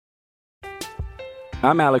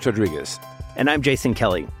I'm Alex Rodriguez. And I'm Jason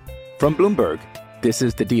Kelly. From Bloomberg, this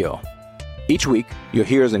is The Deal. Each week, you'll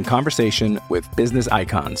hear us in conversation with business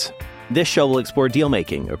icons. This show will explore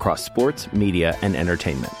deal-making across sports, media, and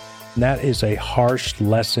entertainment. That is a harsh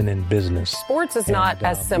lesson in business. Sports is not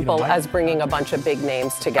as simple as bringing a bunch of big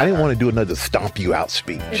names together. I didn't want to do another stomp you out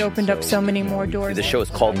speech. It opened up so many more doors. The show is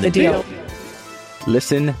called The Deal.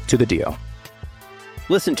 Listen to The Deal.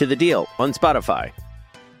 Listen to The Deal on Spotify.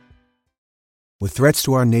 With threats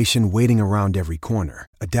to our nation waiting around every corner,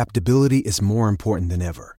 adaptability is more important than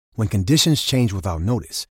ever. When conditions change without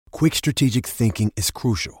notice, quick strategic thinking is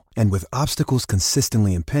crucial. And with obstacles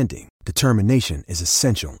consistently impending, determination is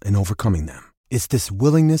essential in overcoming them. It's this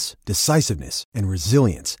willingness, decisiveness, and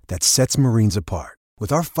resilience that sets Marines apart.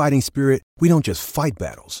 With our fighting spirit, we don't just fight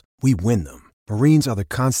battles, we win them. Marines are the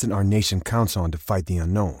constant our nation counts on to fight the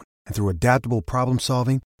unknown. And through adaptable problem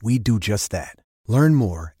solving, we do just that. Learn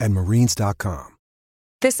more at marines.com.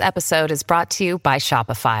 This episode is brought to you by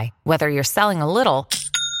Shopify. Whether you're selling a little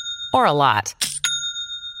or a lot,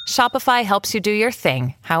 Shopify helps you do your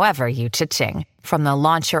thing, however you cha-ching. From the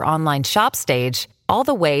launch your online shop stage, all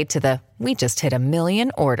the way to the we just hit 1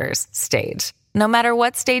 million orders stage. No matter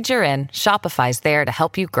what stage you're in, Shopify's there to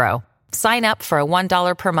help you grow. Sign up for a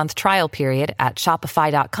 $1 per month trial period at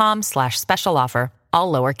shopify.com/special offer,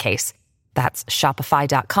 all lowercase. That's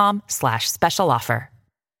shopify.com/special offer.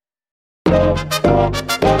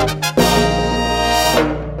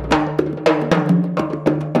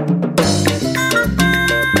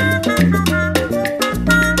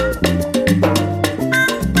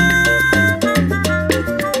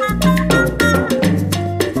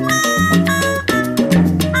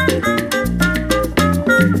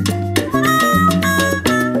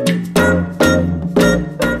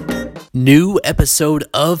 New episode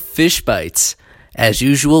of Fish Bites. As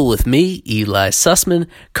usual with me, Eli Sussman,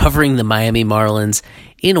 covering the Miami Marlins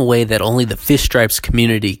in a way that only the Fish Stripes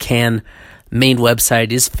community can. Main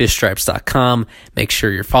website is fishstripes.com. Make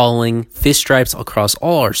sure you're following Fish Stripes across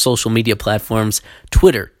all our social media platforms,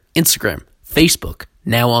 Twitter, Instagram, Facebook,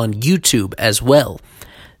 now on YouTube as well.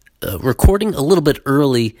 Recording a little bit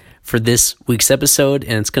early for this week's episode,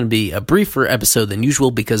 and it's going to be a briefer episode than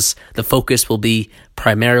usual because the focus will be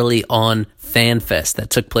primarily on FanFest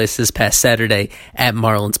that took place this past Saturday at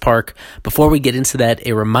Marlins Park. Before we get into that,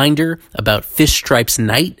 a reminder about Fish Stripes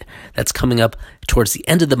Night that's coming up towards the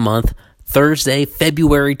end of the month, Thursday,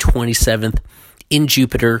 February 27th, in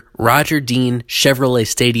Jupiter, Roger Dean Chevrolet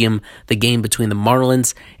Stadium, the game between the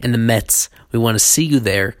Marlins and the Mets. We want to see you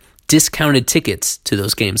there. Discounted tickets to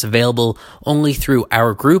those games available only through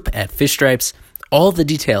our group at Fish Stripes. All the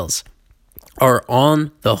details are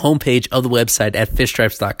on the homepage of the website at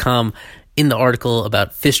fishstripes.com in the article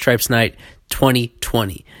about Fish Stripes Night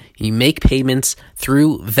 2020. You make payments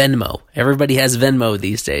through Venmo. Everybody has Venmo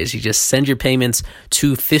these days. You just send your payments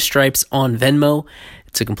to Fish Stripes on Venmo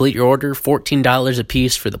to complete your order. $14 a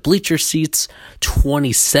piece for the bleacher seats,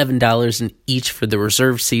 $27 in each for the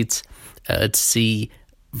reserve seats. To see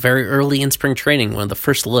very early in spring training, one of the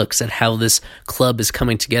first looks at how this club is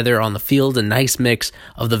coming together on the field, a nice mix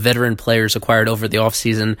of the veteran players acquired over the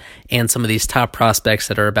offseason and some of these top prospects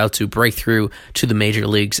that are about to break through to the major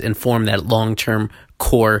leagues and form that long-term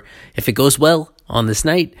core. If it goes well on this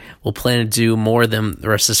night, we'll plan to do more than the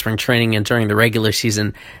rest of spring training and during the regular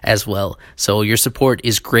season as well. So your support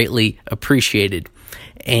is greatly appreciated.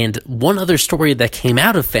 And one other story that came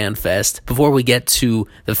out of FanFest, before we get to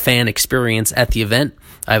the fan experience at the event,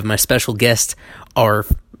 I have my special guest. Our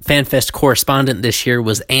FanFest correspondent this year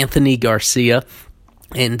was Anthony Garcia,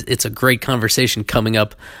 and it's a great conversation coming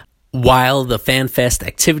up. While the FanFest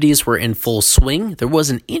activities were in full swing, there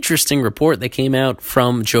was an interesting report that came out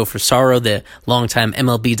from Joe Frisaro, the longtime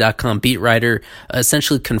MLB.com beat writer,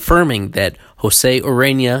 essentially confirming that Jose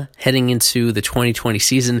Urena, heading into the 2020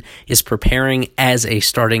 season, is preparing as a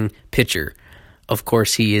starting pitcher. Of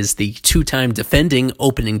course, he is the two-time defending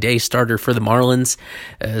opening day starter for the Marlins,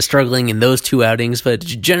 struggling in those two outings, but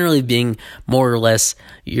generally being more or less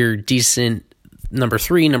your decent number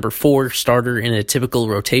 3, number 4 starter in a typical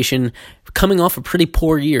rotation, coming off a pretty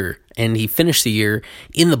poor year. And he finished the year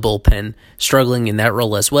in the bullpen, struggling in that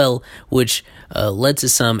role as well, which led to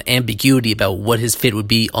some ambiguity about what his fit would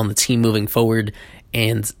be on the team moving forward.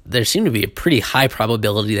 And there seemed to be a pretty high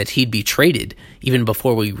probability that he'd be traded even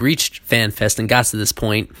before we reached FanFest and got to this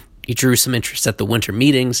point. He drew some interest at the winter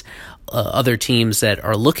meetings, other teams that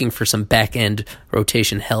are looking for some back-end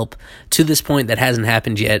rotation help. To this point, that hasn't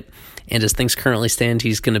happened yet. And as things currently stand,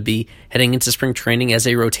 he's going to be heading into spring training as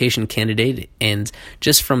a rotation candidate. And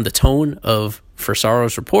just from the tone of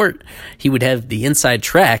Frisaro's report, he would have the inside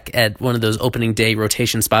track at one of those opening day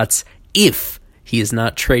rotation spots if he is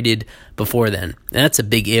not traded before then. And that's a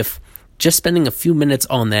big if. Just spending a few minutes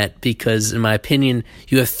on that because, in my opinion,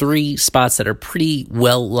 you have 3 spots that are pretty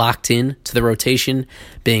well locked in to the rotation,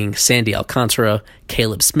 being Sandy Alcantara,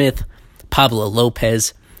 Caleb Smith, Pablo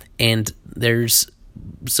Lopez, and there's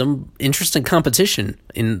some interesting competition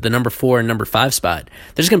in the number 4 and number 5 spot.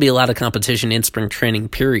 There's going to be a lot of competition in spring training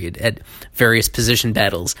period at various position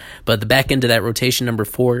battles, but the back end of that rotation, number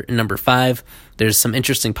 4 and number 5, there's some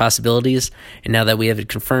interesting possibilities, and now that we have it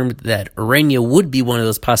confirmed that Ureña would be one of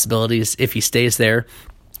those possibilities if he stays there,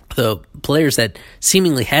 the players that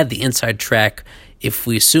seemingly had the inside track, if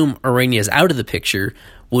we assume Ureña is out of the picture,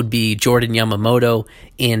 would be Jordan Yamamoto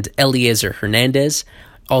and Eliezer Hernandez.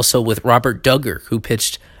 Also with Robert Duggar, who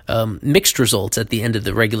pitched mixed results at the end of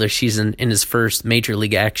the regular season in his first major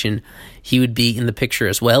league action. He would be in the picture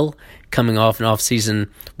as well, coming off an offseason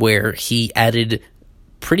where he added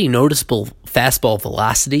pretty noticeable fastball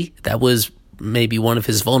velocity. That was maybe one of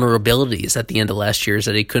his vulnerabilities at the end of last year, is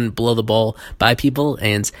that he couldn't blow the ball by people,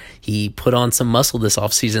 and he put on some muscle this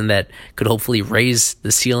offseason that could hopefully raise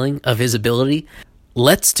the ceiling of his ability.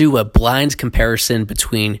 Let's do a blind comparison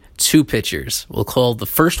between 2 pitchers. We'll call the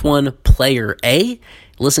first one Player A.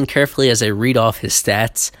 Listen carefully as I read off his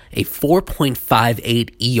stats. A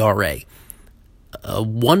 4.58 ERA, a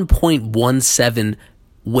 1.17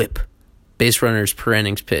 whip, base runners per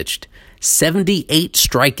innings pitched, 78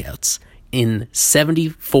 strikeouts in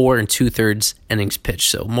 74 2/3 innings pitched,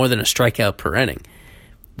 so more than a strikeout per inning.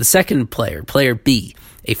 The second player, Player B,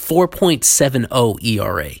 a 4.70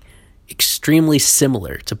 ERA, extremely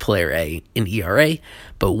similar to Player A in ERA,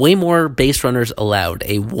 but way more base runners allowed,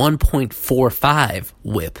 a 1.45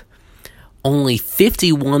 whip, only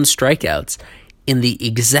 51 strikeouts in the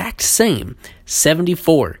exact same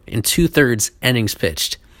 74 2/3 innings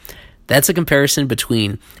pitched. That's a comparison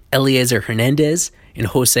between Eliezer Hernandez and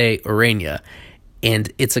Jose Ureña,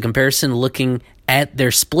 and it's a comparison looking at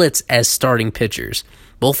their splits as starting pitchers.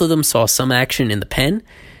 Both of them saw some action in the pen.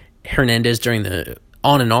 Hernandez during the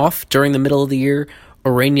on and off during the middle of the year.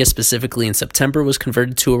 Ureña specifically in September was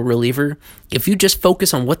converted to a reliever. If you just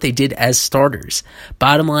focus on what they did as starters,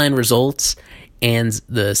 bottom line results and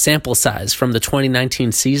the sample size from the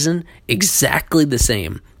 2019 season, exactly the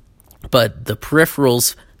same. But the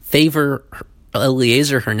peripherals favor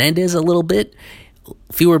Eliezer Hernandez a little bit.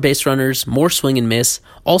 Fewer base runners, more swing and miss,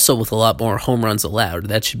 also with a lot more home runs allowed.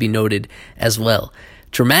 That should be noted as well.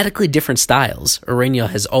 Dramatically different styles. Ureña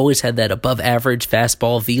has always had that above-average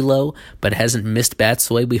fastball velo, but hasn't missed bats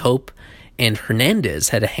the way we hope. And Hernandez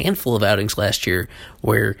had a handful of outings last year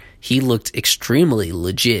where he looked extremely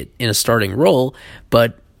legit in a starting role,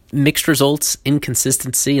 but mixed results,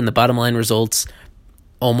 inconsistency, and the bottom line results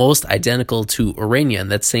almost identical to Ureña in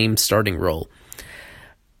that same starting role.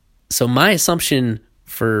 So my assumption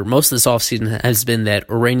for most of this offseason has been that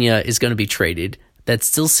Ureña is going to be traded. That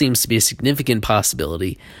still seems to be a significant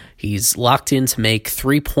possibility. He's locked in to make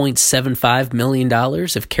 $3.75 million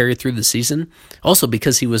if carried through the season. Also,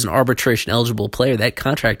 because he was an arbitration-eligible player, that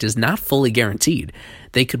contract is not fully guaranteed.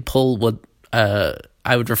 They could pull what I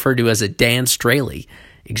would refer to as a Dan Straley.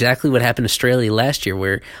 Exactly what happened to Straley last year,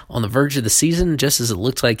 where on the verge of the season, just as it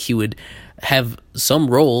looked like he would have some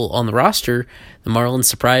role on the roster, the Marlins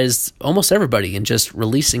surprised almost everybody in just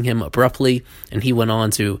releasing him abruptly, and he went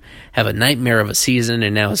on to have a nightmare of a season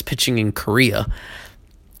and now is pitching in Korea.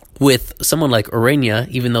 With someone like Ureña,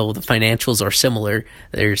 even though the financials are similar,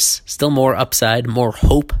 there's still more upside, more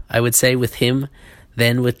hope, I would say, with him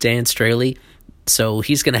than with Dan Straley. So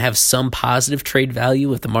he's going to have some positive trade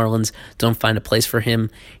value if the Marlins don't find a place for him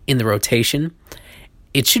in the rotation.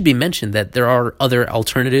 It should be mentioned that there are other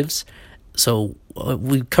alternatives. So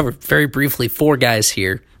we covered very briefly 4 guys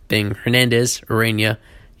here, being Hernandez, Ureña,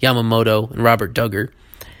 Yamamoto, and Robert Duggar.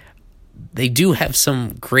 They do have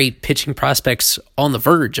some great pitching prospects on the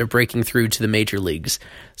verge of breaking through to the major leagues.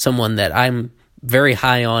 Someone that I'm very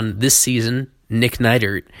high on this season, Nick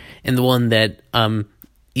Neidert, and the one that I'm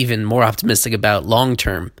even more optimistic about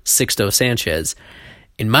long-term, Sixto Sanchez.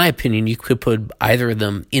 In my opinion, you could put either of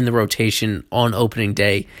them in the rotation on opening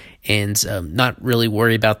day and not really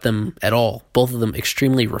worry about them at all. Both of them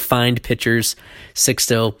extremely refined pitchers.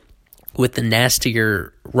 Sixto with the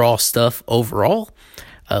nastier raw stuff overall.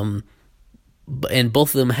 And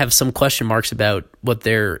both of them have some question marks about what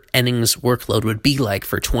their innings workload would be like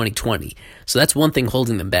for 2020. So that's one thing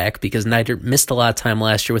holding them back, because Neidert missed a lot of time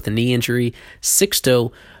last year with a knee injury.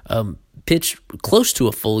 Sixto pitched close to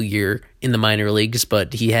a full year in the minor leagues,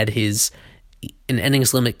 but he had his an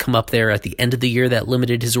innings limit come up there at the end of the year that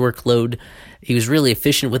limited his workload. He was really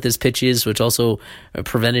efficient with his pitches, which also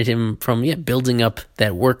prevented him from building up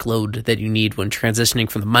that workload that you need when transitioning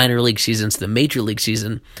from the minor league season to the major league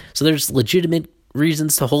season. So there's legitimate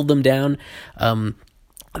reasons to hold them down.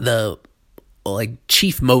 The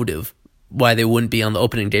chief motive why they wouldn't be on the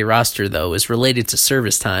opening day roster, though, is related to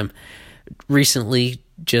service time. Recently,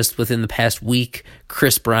 just within the past week,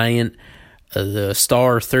 Kris Bryant, the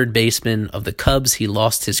star third baseman of the Cubs, he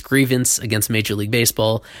lost his grievance against Major League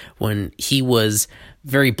Baseball when he was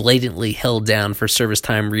very blatantly held down for service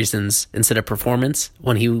time reasons instead of performance,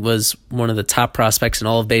 when he was one of the top prospects in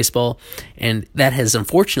all of baseball. And that has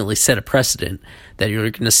unfortunately set a precedent that you're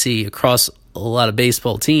going to see across a lot of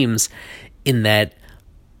baseball teams, in that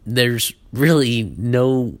there's really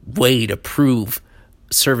no way to prove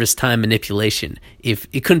service time manipulation. If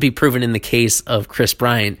it couldn't be proven in the case of Kris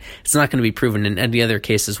Bryant, it's not going to be proven in any other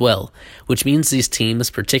case as well, which means these teams,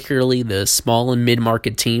 particularly the small and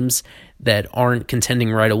mid-market teams that aren't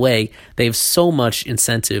contending right away, they have so much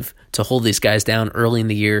incentive to hold these guys down early in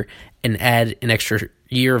the year and add an extra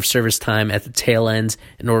year of service time at the tail end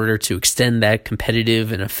in order to extend that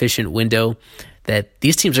competitive and efficient window, that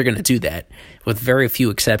these teams are going to do that with very few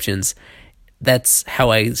exceptions. That's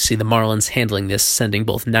how I see the Marlins handling this, sending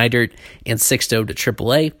both Neidert and Sixto to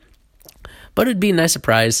AAA. But it'd be a nice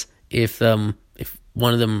surprise if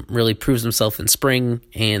one of them really proves himself in spring,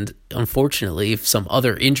 and unfortunately, if some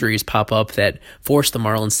other injuries pop up that force the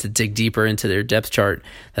Marlins to dig deeper into their depth chart,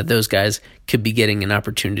 that those guys could be getting an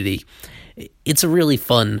opportunity. It's a really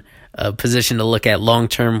fun position to look at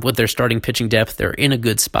long-term with their starting pitching depth. They're in a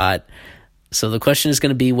good spot. So the question is going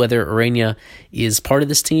to be whether Ureña is part of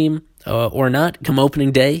this team or not come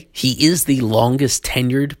opening day. He is the longest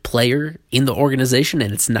tenured player in the organization,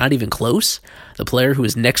 and it's not even close. The player who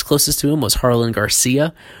is next closest to him was Jarlin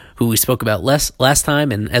Garcia, who we spoke about last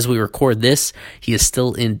time, and as we record this, he is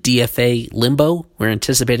still in DFA limbo. We're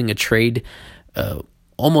anticipating a trade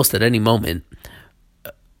almost at any moment.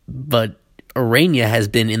 But Ureña has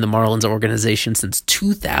been in the Marlins organization since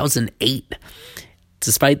 2008.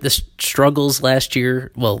 Despite the struggles last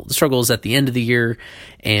year, the struggles at the end of the year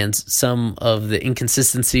and some of the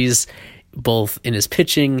inconsistencies both in his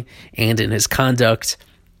pitching and in his conduct,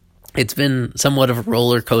 it's been somewhat of a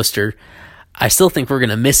roller coaster. I still think we're going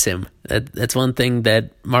to miss him. That's one thing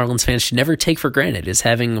that Marlins fans should never take for granted, is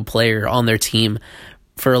having a player on their team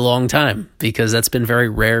for a long time, because that's been very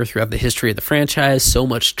rare throughout the history of the franchise. So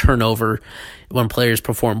much turnover when players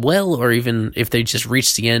perform well, or even if they just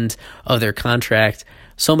reach the end of their contract.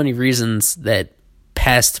 So many reasons that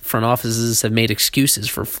past front offices have made excuses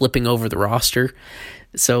for flipping over the roster.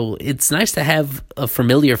 So it's nice to have a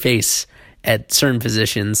familiar face at certain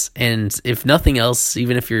positions. And if nothing else,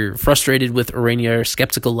 even if you're frustrated with Ureña, or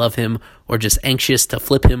skeptical of him, or just anxious to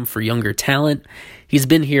flip him for younger talent, he's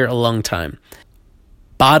been here a long time.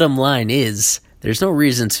 Bottom line is, there's no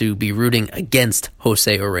reason to be rooting against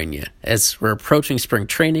Jose Ureña, as we're approaching spring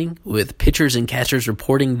training with pitchers and catchers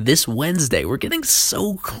reporting this Wednesday. We're getting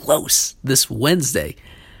so close this Wednesday.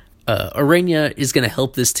 Ureña is going to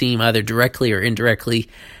help this team either directly or indirectly.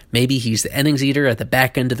 Maybe he's the innings eater at the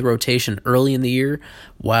back end of the rotation early in the year,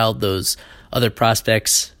 while those other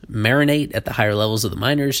prospects marinate at the higher levels of the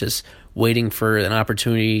minors, just waiting for an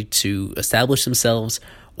opportunity to establish themselves.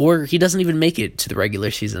 Or he doesn't even make it to the regular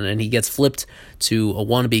season, and he gets flipped to a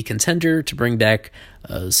wannabe contender to bring back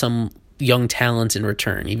some young talent in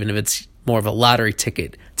return, even if it's more of a lottery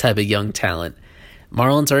ticket type of young talent.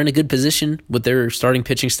 Marlins are in a good position with their starting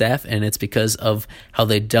pitching staff, and it's because of how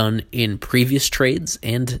they've done in previous trades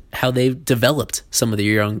and how they've developed some of the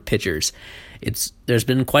young pitchers. There's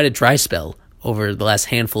been quite a dry spell over the last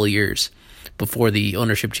handful of years before the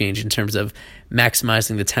ownership change in terms of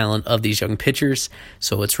maximizing the talent of these young pitchers.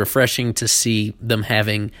 So it's refreshing to see them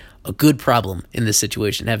having a good problem in this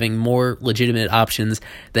situation, having more legitimate options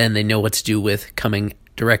than they know what to do with coming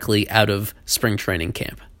directly out of spring training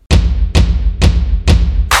camp.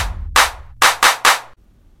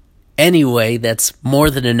 Anyway, that's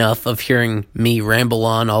more than enough of hearing me ramble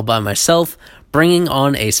on all by myself. Bringing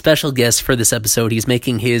on a special guest for this episode. He's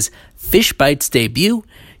making his Fish Bites debut.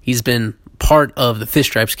 He's been part of the Fish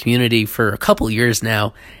Stripes community for a couple years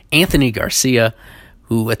now. Anthony Garcia,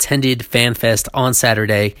 who attended FanFest on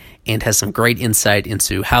Saturday and has some great insight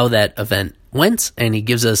into how that event went, and he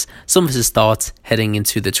gives us some of his thoughts heading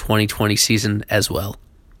into the 2020 season as well.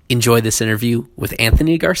 Enjoy this interview with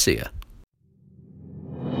Anthony Garcia.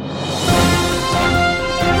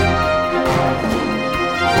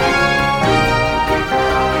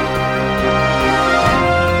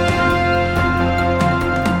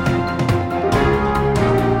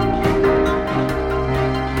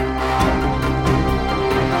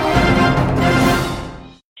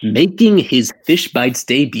 making his Fish Bites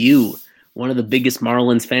debut, one of the biggest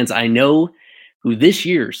Marlins fans I know, who this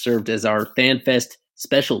year served as our FanFest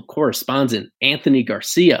special correspondent, Anthony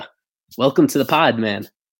Garcia. Welcome to the pod, man.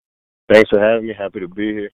 Thanks for having me. Happy to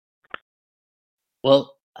be here.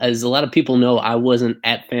 Well, as a lot of people know, I wasn't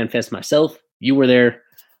at FanFest myself. You were there.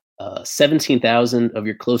 17,000 of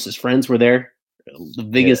your closest friends were there. The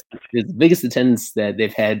biggest attendance that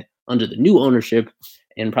they've had under the new ownership,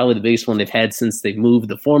 and probably the biggest one they've had since they've moved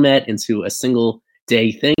the format into a single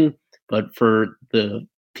day thing. But for the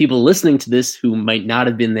people listening to this who might not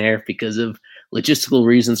have been there because of logistical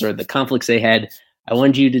reasons or the conflicts they had, I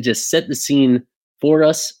wanted you to just set the scene for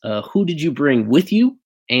us. Who did you bring with you?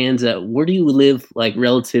 And where do you live, like,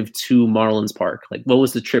 relative to Marlins Park? Like, what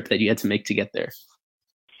was the trip that you had to make to get there?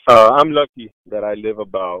 I'm lucky that I live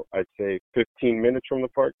about, I'd say, 15 minutes from the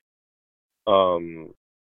park.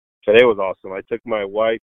 Today was awesome. I took my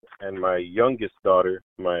wife and my youngest daughter,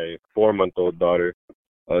 my 4-month-old daughter,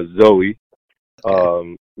 Zoe.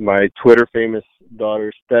 My Twitter famous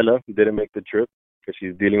daughter, Stella, didn't make the trip because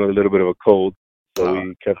she's dealing with a little bit of a cold. So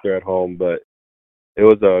we kept her at home. But it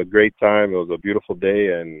was a great time. It was a beautiful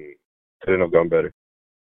day, and couldn't have gone better.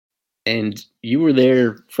 And you were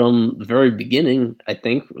there from the very beginning, I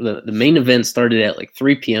think. The main event started at like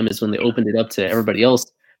 3 p.m. is when they opened it up to everybody else.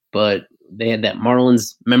 But they had that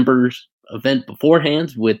Marlins members event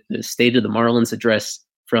beforehand with the State of the Marlins address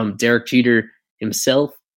from Derek Jeter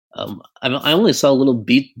himself. I only saw little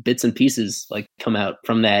bits and pieces like come out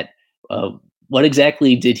from that. What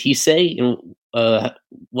exactly did he say? And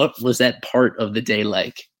what was that part of the day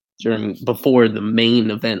like before the main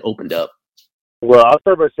event opened up? Well, I'll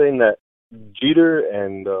start by saying that Jeter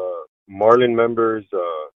and Marlin members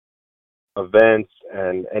events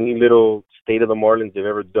and any little State of the Marlins they've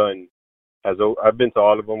ever done, I've been to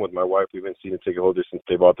all of them with my wife. We've been season ticket holders since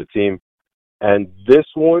they bought the team. And this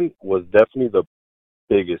one was definitely the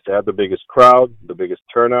biggest. They had the biggest crowd, the biggest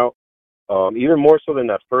turnout, even more so than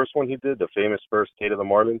that first one he did, the famous first State of the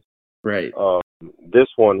Marlins. Right. This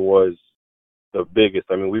one was the biggest.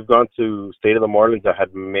 I mean, we've gone to State of the Marlins that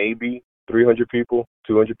had maybe 300 people,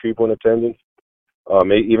 200 people in attendance,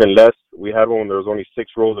 maybe even less. We had one when there was only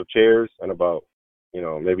 6 rows of chairs and about,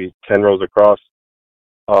 maybe 10 rows across.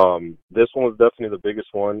 This one was definitely the biggest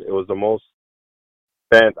one. It was the most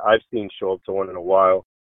fans I've seen show up to one in a while.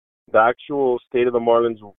 The actual State of the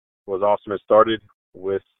Marlins was awesome. It started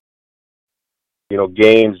with,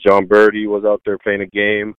 games. John Birdie was out there playing a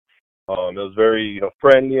game. It was very,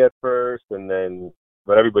 friendly at first,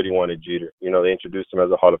 but everybody wanted Jeter. They introduced him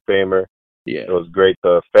as a Hall of Famer. Yeah. It was great.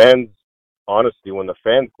 The fans, honestly, when the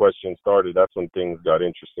fan question started, that's when things got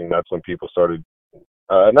interesting. That's when people started,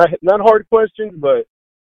 not hard questions, but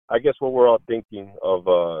I guess what we're all thinking of,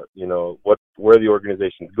 where the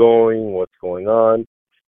organization's going, what's going on.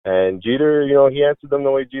 And Jeter, he answered them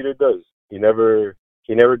the way Jeter does. He never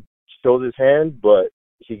showed his hand, but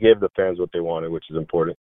he gave the fans what they wanted, which is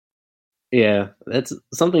important. Yeah, that's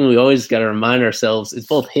something we always got to remind ourselves. It's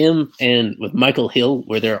both him and with Michael Hill,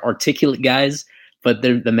 where they're articulate guys, but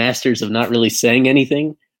they're the masters of not really saying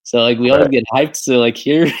anything. So like we all get hyped to like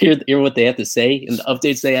hear what they have to say and the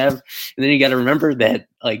updates they have, and then you got to remember that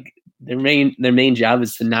like their main job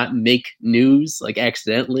is to not make news like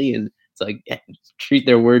accidentally, and it's like treat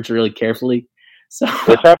their words really carefully. So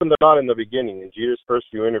which happened a lot in the beginning. In Jeter's first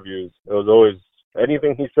few interviews, it was always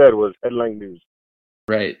anything he said was headline news.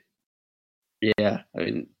 Right. Yeah, I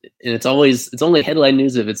mean, and it's only headline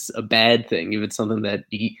news if it's a bad thing, if it's something that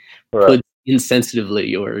he puts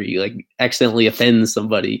insensitively or he like accidentally offends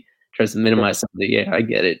somebody, tries to minimize something. Yeah, I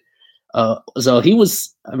get it. So he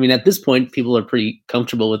was. I mean, at this point, people are pretty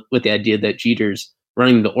comfortable with the idea that Jeter's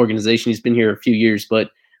running the organization. He's been here a few years,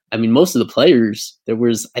 but I mean, most of the players, there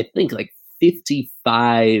was I think like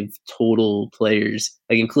 55 total players,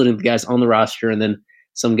 like including the guys on the roster, and then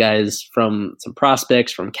some guys from some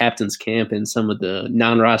prospects from captain's camp and some of the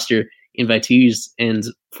non-roster invitees. And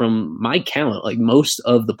from my count, like most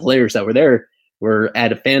of the players that were there were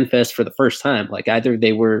at a fan fest for the first time. Like either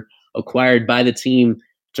they were acquired by the team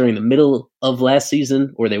during the middle of last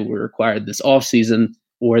season, or they were acquired this off season,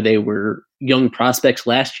 or they were young prospects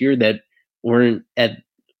last year that weren't at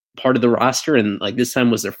part of the roster. And like this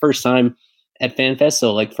time was their first time at fan fest.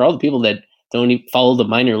 So like for all the people that don't even follow the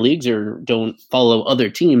minor leagues or don't follow other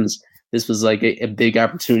teams, this was like a big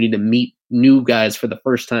opportunity to meet new guys for the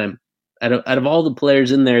first time. Out of all the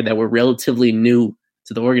players in there that were relatively new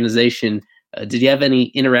to the organization, did you have any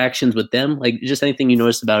interactions with them? Like just anything you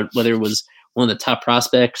noticed about whether it was one of the top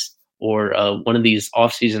prospects or one of these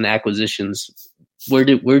offseason acquisitions?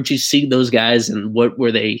 Where'd you see those guys and what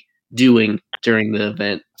were they doing during the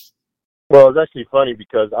event? Well, it was actually funny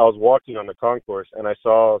because I was walking on the concourse and I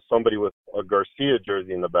saw somebody with a Garcia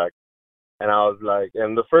jersey in the back. And I was like,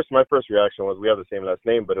 and my first reaction was, we have the same last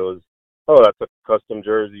name, but it was, oh, that's a custom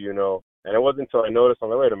jersey, you know. And it wasn't until I noticed, I'm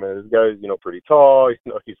like, wait a minute, this guy's, you know, pretty tall, you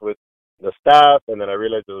know, he's with the staff. And then I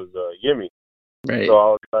realized it was Yimmy. Right. So I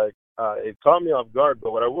was like, it caught me off guard.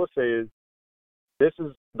 But what I will say is, this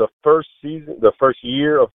is the first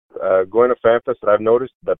year of going to FanFest that I've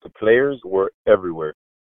noticed that the players were everywhere.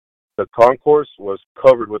 The concourse was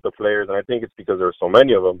covered with the players, and I think it's because there were so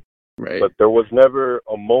many of them. Right. But there was never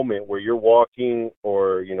a moment where you're walking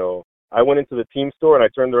or, you know, I went into the team store and I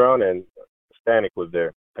turned around and Stanek was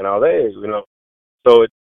there. And I was, hey, you know, so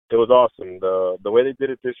it was awesome. The way they did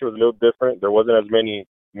it this year was a little different. There wasn't as many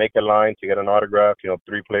make a line to get an autograph, you know,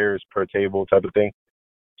 3 players per table type of thing.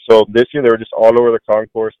 So this year they were just all over the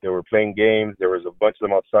concourse. They were playing games. There was a bunch of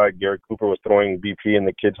them outside. Garrett Cooper was throwing BP in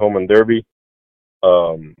the kids' home run derby.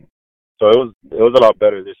 So it was a lot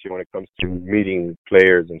better this year when it comes to meeting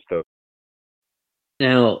players and stuff.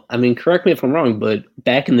 Now, I mean, correct me if I'm wrong, but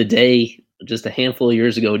back in the day, just a handful of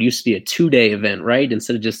years ago, it used to be a 2-day event, right?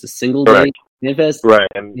 Instead of just a single day FanFest. Right.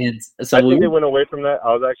 And so I think they went away from that.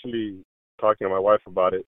 I was actually talking to my wife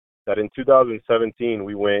about it, that in 2017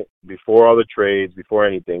 we went before all the trades, before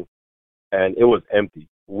anything, and it was empty.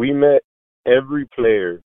 We met every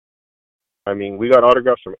player. I mean, we got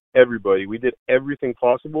autographs from everybody. We did everything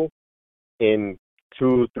possible in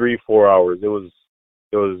 2, 3, 4 hours. It was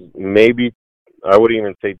maybe, I wouldn't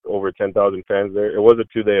even say over 10,000 fans there. It was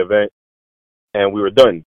a 2-day event, and we were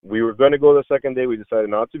done. We were going to go the second day. We decided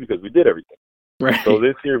not to because we did everything. Right. So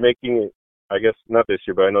this year, making it, I guess not this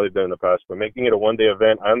year, but I know they've done it in the past, but making it a 1-day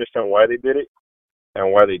event, I understand why they did it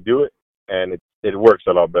and why they do it, and it works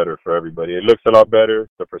a lot better for everybody. It looks a lot better.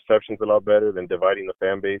 The perception's a lot better than dividing the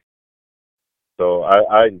fan base. So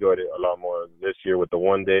I enjoyed it a lot more this year with the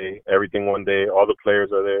 1 day, everything 1 day. All the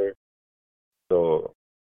players are there. So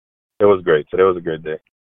it was great. Today was a great day.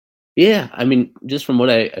 Yeah, I mean, just from what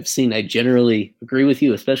I've seen, I generally agree with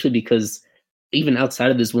you, especially because even outside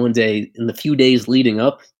of this 1 day, in the few days leading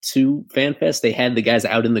up to FanFest, they had the guys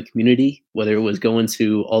out in the community, whether it was going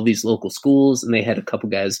to all these local schools, and they had a couple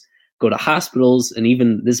guys go to hospitals. And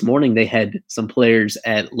even this morning, they had some players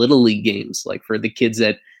at Little League games, like for the kids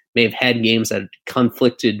that may have had games that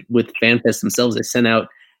conflicted with FanFest themselves. They sent out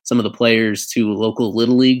some of the players to local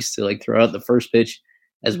Little Leagues to like throw out the first pitch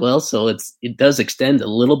as well. So it does extend a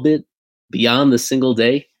little bit beyond the single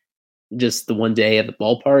day, just the 1 day at the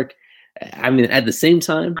ballpark. I mean, at the same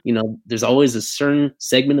time, you know, there's always a certain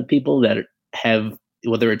segment of people that have,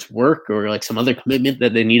 whether it's work or like some other commitment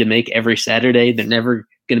that they need to make every Saturday, they're never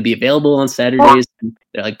going to be available on Saturdays.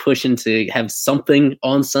 They're like pushing to have something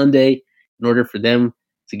on Sunday in order for them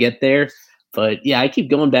to get there. But yeah, I keep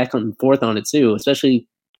going back and forth on it too, especially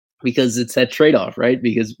because it's that trade-off, right?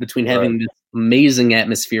 Because between having this amazing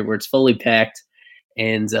atmosphere where it's fully packed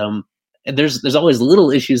and there's always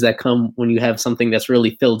little issues that come when you have something that's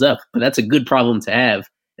really filled up, but that's a good problem to have.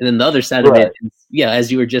 And then the other side of it, yeah, as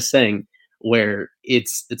you were just saying, where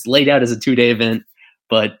it's laid out as a 2-day event,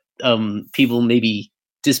 but people maybe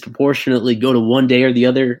disproportionately go to 1 day or the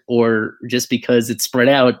other, or just because it's spread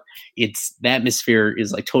out, the atmosphere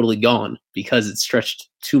is like totally gone because it's stretched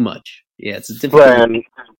too much. Yeah, it's a difficult. Right,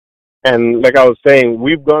 and like I was saying,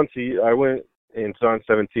 I went in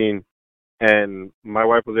 2017, and my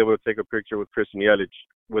wife was able to take a picture with Christian Yelich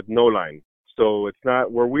with no line. So it's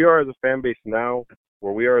not where we are as a fan base now,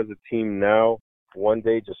 where we are as a team now. 1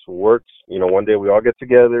 day just works. You know, 1 day we all get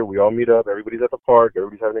together, we all meet up, everybody's at the park,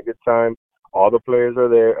 everybody's having a good time. All the players are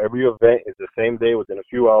there. Every event is the same day within a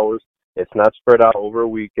few hours. It's not spread out over a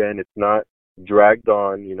weekend. It's not dragged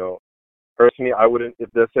on, you know. Personally, I wouldn't, if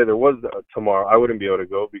let's say there was tomorrow, I wouldn't be able to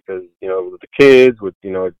go because, you know, with the kids, with,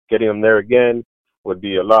 you know, getting them there again would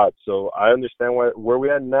be a lot. So I understand where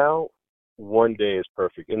we're at now, 1 day is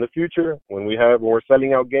perfect. In the future, when we're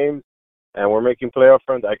selling out games and we're making playoff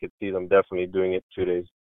runs, I could see them definitely doing it 2 days.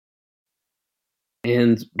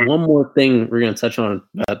 And one more thing we're going to touch on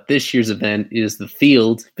about this year's event is the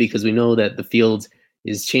field, because we know that the field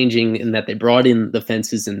is changing and that they brought in the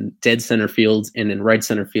fences in dead center field and in right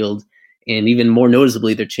center field. And even more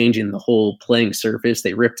noticeably, they're changing the whole playing surface.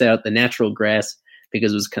 They ripped out the natural grass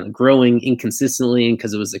because it was kind of growing inconsistently and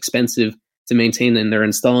because it was expensive to maintain. And they're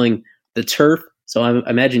installing the turf. So I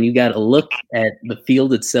imagine you got a look at the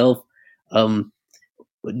field itself. From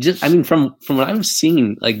what I've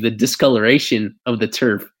seen, like the discoloration of the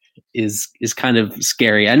turf is kind of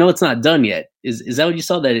scary. I know it's not done yet. Is that what you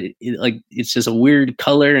saw? That it's just a weird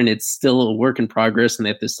color and it's still a work in progress, and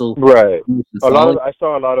they have to still I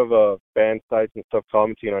saw a lot of fan sites and stuff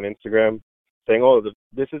commenting on Instagram saying, "Oh,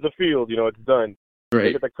 this is the field. It's done. Right.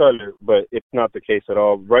 Look at the color." But it's not the case at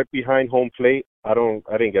all. Right behind home plate, I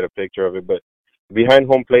didn't get a picture of it, but behind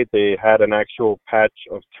home plate they had an actual patch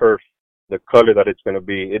of turf, the color that it's going to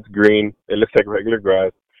be. It's green. It looks like regular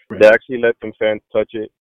grass. Right. They actually let some fans touch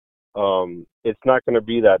it. It's not going to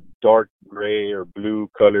be that dark gray or blue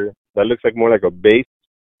color. That looks like more like a base.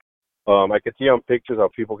 I could see on pictures how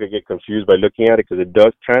people could get confused by looking at it because it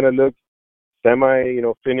does kind of look semi,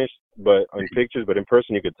 finished, but on pictures, but in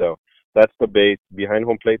person you could tell. That's the base. Behind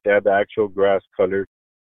home plate, they have the actual grass color.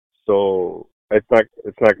 So it's not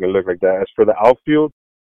going to look like that. As for the outfield,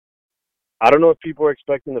 I don't know if people are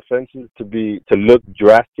expecting the fences to look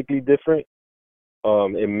drastically different.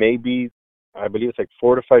 It may be, I believe it's like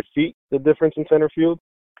 4 to 5 feet, the difference in center field.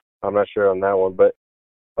 I'm not sure on that one, but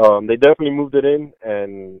they definitely moved it in,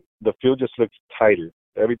 and the field just looks tighter.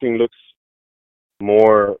 Everything looks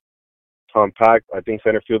more compact. I think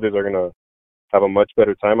center fielders are going to have a much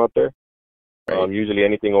better time out there. Usually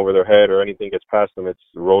anything over their head or anything gets past them, it's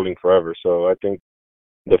rolling forever. So I think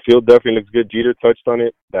the field definitely looks good. Jeter touched on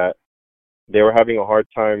it, that they were having a hard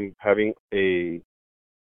time having a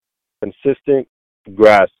consistent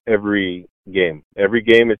grass every game. Every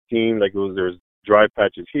game it seemed like there's dry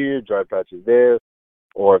patches here, dry patches there,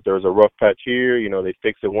 or if there was a rough patch here, they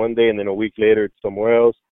fix it one day and then a week later it's somewhere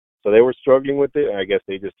else. So they were struggling with it, and I guess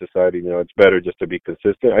they just decided, it's better just to be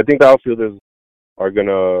consistent. I think the outfielders are going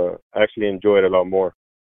to actually enjoy it a lot more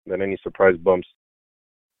than any surprise bumps.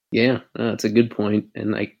 Yeah, that's a good point.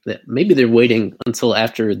 And maybe they're waiting until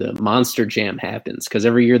after the Monster Jam happens, because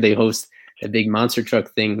every year they host a big monster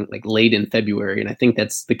truck thing like late in February, and I think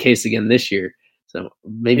that's the case again this year. So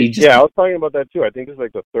maybe just... Yeah, I was talking about that too. I think it's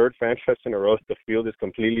like the third fan fest in a row. The field is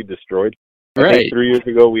completely destroyed. I think 3 years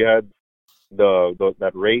ago we had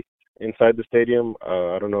that race inside the stadium.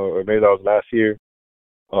 I don't know, or maybe that was last year.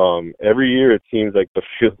 Every year it seems like the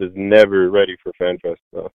field is never ready for fan fest.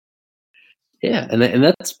 So. Yeah, and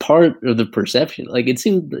that's part of the perception. Like, it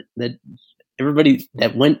seemed that everybody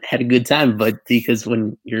that went had a good time, but because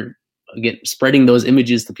when you're spreading those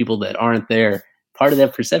images to people that aren't there, part of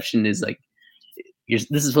that perception is like, this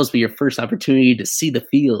is supposed to be your first opportunity to see the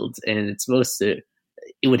field, and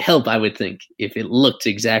it would help, I would think, if it looked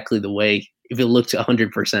exactly the way, if it looked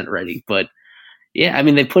 100% ready. But yeah, I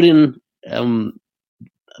mean, they put in,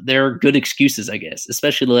 there are good excuses, I guess,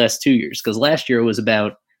 especially the last 2 years, because last year it was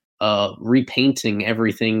about repainting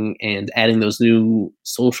everything and adding those new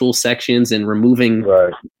social sections and removing.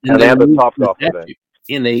 Right. And they had the tops off of that.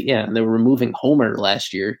 And they were removing Homer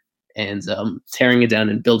last year and tearing it down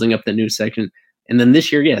and building up the new section. And then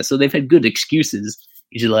this year, yeah, so they've had good excuses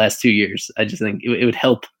each of the last 2 years. I just think it would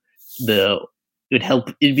help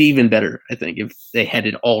it'd be even better, I think, if they had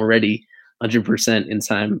it already 100% in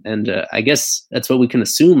time. And I guess that's what we can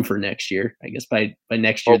assume for next year. I guess by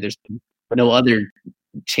next year, there's no other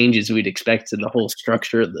changes we'd expect to the whole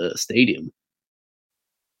structure of the stadium.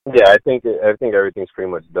 Yeah, I think everything's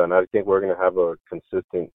pretty much done. I think we're going to have a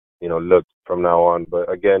consistent, look from now on.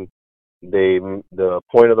 But again, the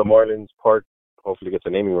point of the Marlins Park hopefully gets a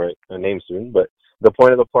name soon. But the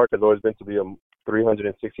point of the park has always been to be a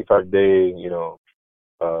 365-day,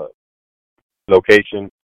 location,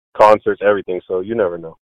 concerts, everything. So you never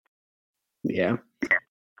know. Yeah.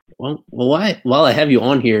 Well, while I have you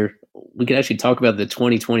on here, we could actually talk about the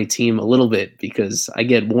 2020 team a little bit, because I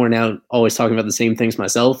get worn out always talking about the same things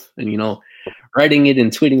myself, and writing it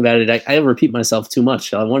and tweeting about it. I repeat myself too much.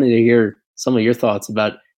 So I wanted to hear some of your thoughts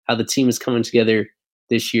about how the team is coming together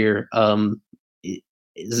this year.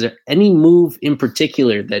 Is there any move in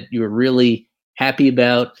particular that you were really happy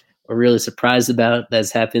about or really surprised about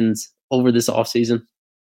that's happened over this offseason?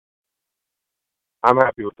 I'm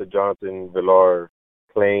happy with the Jonathan Villar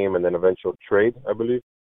claim and then eventual trade, I believe.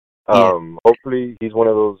 Yeah. Hopefully he's one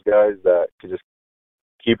of those guys that could just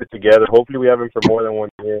keep it together. Hopefully we have him for more than 1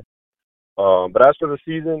 year. But as for the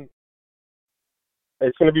season,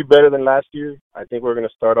 it's going to be better than last year. I think we're going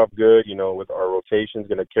to start off good, with our rotations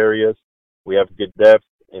going to carry us. We have good depth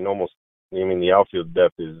the outfield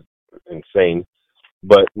depth is insane.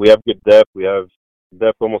 But we have good depth. We have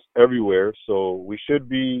depth almost everywhere. So we should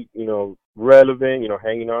be, relevant,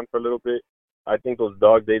 hanging on for a little bit. I think those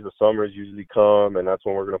dog days of summers usually come, and that's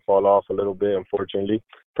when we're going to fall off a little bit, unfortunately,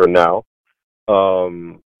 for now.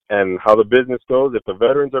 And how the business goes, if the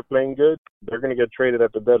veterans are playing good, they're going to get traded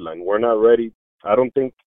at the deadline. We're not ready. I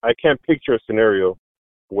can't picture a scenario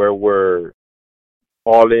where we're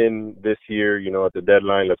all in this year, at the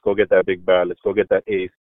deadline. Let's go get that big bat. Let's go get that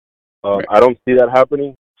ace. Right. I don't see that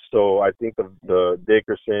happening. So I think the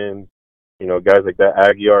Dickerson, guys like that,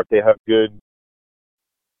 Aguiar, if they have good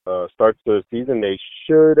starts the season, they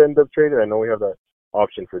should end up trading. I know we have that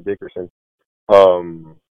option for Dickerson.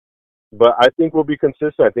 But I think we'll be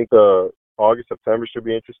consistent. I think the August, September should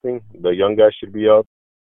be interesting. The young guys should be up.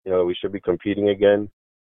 We should be competing again.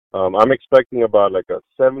 I'm expecting about like a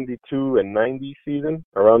 72-90 season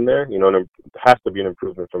around there. And it has to be an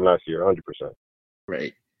improvement from last year, 100%.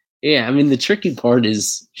 Right. Yeah, I mean, the tricky part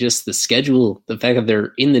is just the schedule, the fact that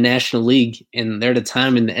they're in the National League and they're at a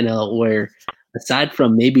time in the NL where, aside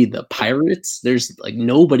from maybe the Pirates, there's like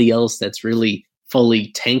nobody else that's really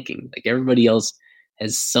fully tanking. Like everybody else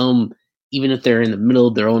has some, even if they're in the middle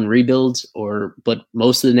of their own rebuilds, but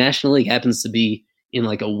most of the National League happens to be in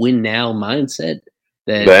like a win now mindset.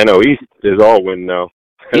 That the NL East is all win now.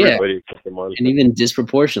 Everybody except the Marlins. And even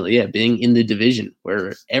disproportionately, being in the division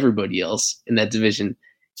where everybody else in that division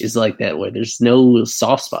is like that, where there's no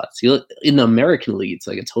soft spots. In the American League, it's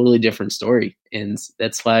like a totally different story. And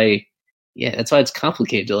that's why it's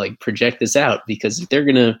complicated to like project this out, because if they're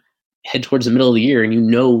going to head towards the middle of the year and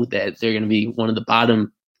that they're going to be one of the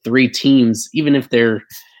bottom 3 teams, even if they're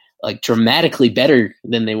like dramatically better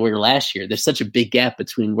than they were last year, there's such a big gap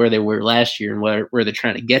between where they were last year and where they're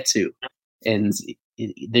trying to get to. And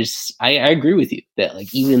I agree with you that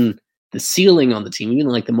like even the ceiling on the team, even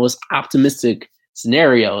like the most optimistic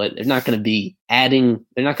scenario, they're not going to be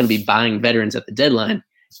buying veterans at the deadline.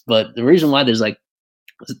 But the reason why there's like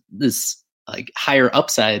this like higher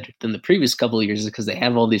upside than the previous couple of years is because they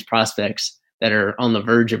have all these prospects that are on the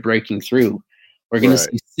verge of breaking through. We're going to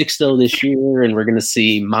see Sixto this year, and we're going to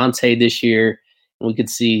see Monte this year, and we could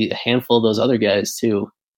see a handful of those other guys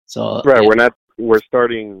too. So we're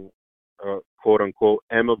starting quote unquote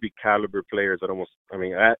MLB caliber players at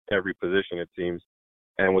every position, it seems.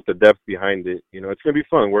 And with the depth behind it, it's going to be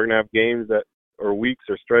fun. We're going to have games or weeks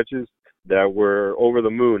or stretches that were over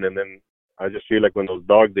the moon. And then I just feel like when those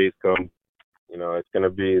dog days come, it's going to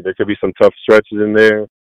be, there could be some tough stretches in there.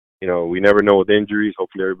 We never know with injuries.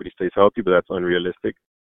 Hopefully everybody stays healthy, but that's unrealistic.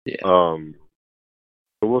 Yeah.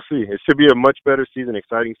 But we'll see. It should be a much better season,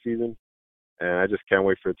 exciting season. And I just can't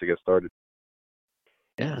wait for it to get started.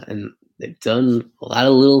 Yeah, and they've done a lot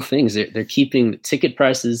of little things. They're keeping ticket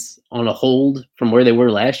prices on a hold from where they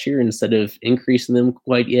were last year instead of increasing them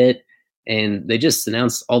quite yet. And they just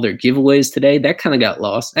announced all their giveaways today. That kind of got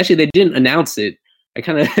lost. Actually, they didn't announce it.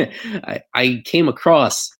 I came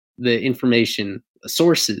across the information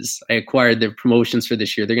sources. I acquired their promotions for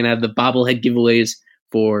this year. They're going to have the bobblehead giveaways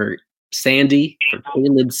for Sandy, for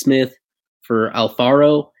Caleb Smith, for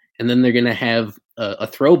Alfaro, and then they're going to have a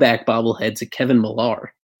throwback bobblehead to Kevin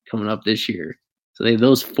Millar coming up this year. So they have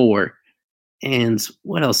those 4. And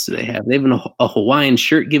what else do they have? They have a Hawaiian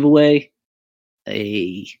shirt giveaway.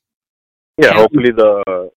 Hopefully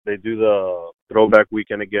they do the throwback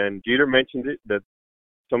weekend again. Jeter mentioned it, that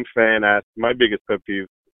some fan asked. My biggest pet peeve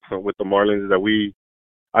with the Marlins is that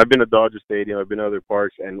I've been to Dodger Stadium, I've been to other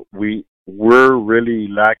parks, and we're really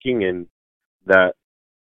lacking in that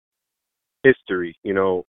history.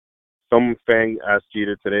 Some fan asked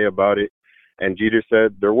Jeter today about it, and Jeter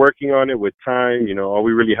said they're working on it with time. All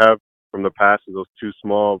we really have from the past is those 2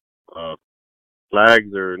 small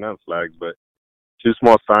flags, or not flags, but 2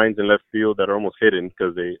 small signs in left field that are almost hidden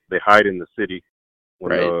because they hide in the city.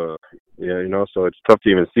 So it's tough to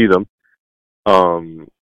even see them.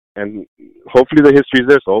 And hopefully the history is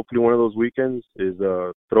there. So hopefully one of those weekends is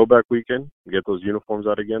a throwback weekend. Get those uniforms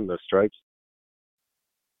out again, the stripes.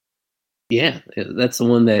 Yeah, that's the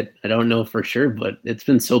one that I don't know for sure, but it's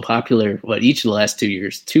been so popular. Each of the last 2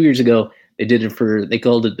 years? 2 years ago, they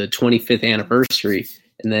called it the 25th anniversary.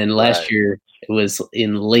 And then last year, it was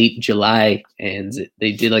in late July, and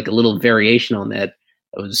they did like a little variation on that.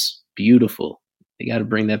 It was beautiful. They got to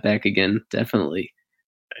bring that back again, definitely.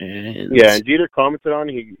 And Jeter commented on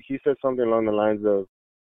it. He said something along the lines of,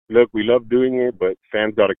 look, we love doing it, but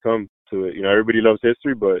fans got to come to it. Everybody loves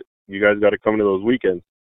history, but you guys got to come to those weekends.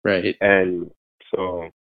 Right. And so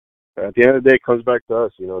at the end of the day, it comes back to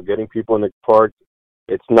us, getting people in the park.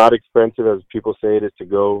 It's not expensive as people say it is to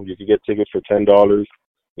go. You can get tickets for $10.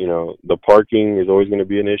 The parking is always going to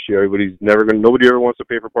be an issue. Nobody ever wants to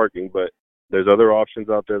pay for parking, but there's other options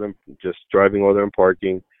out there than just driving over there and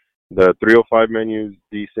parking. The 305 menu is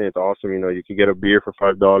decent. It's awesome. You can get a beer for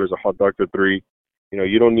 $5, a hot dog for $3.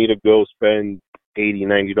 You don't need to go spend $80,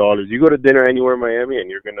 $90. You go to dinner anywhere in Miami and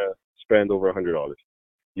you're going to spend over $100.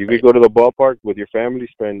 You could go to the ballpark with your family,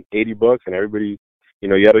 spend $80, and everybody,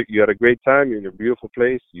 you had a great time. You're in a beautiful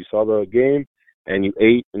place. You saw the game, and you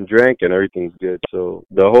ate and drank, and everything's good. So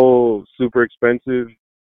the whole super expensive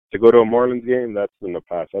to go to a Marlins game, that's in the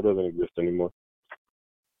past. That doesn't exist anymore.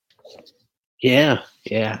 Yeah,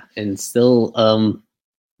 and still,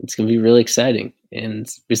 it's gonna be really exciting. And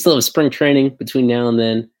we still have spring training between now and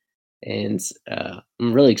then. And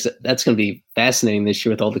I'm really excited. That's going to be fascinating this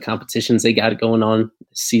year with all the competitions they got going on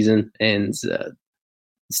this season. And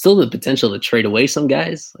still the potential to trade away some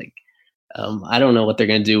guys. Like, I don't know what they're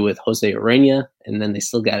going to do with Jose Urena. And then they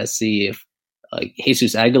still got to see if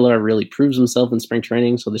Jesus Aguilar really proves himself in spring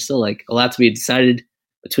training. So there's still a lot to be decided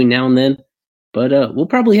between now and then. But we'll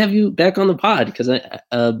probably have you back on the pod because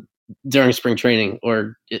during spring training,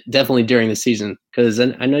 or definitely during the season, because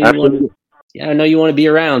I know you want. Yeah, I know you want to be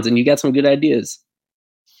around, and you got some good ideas.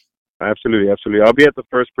 Absolutely. I'll be at the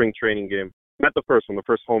first spring training game. Not the first one, the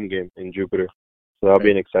first home game in Jupiter. So that'll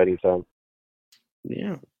be an exciting time.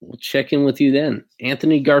 Yeah, we'll check in with you then.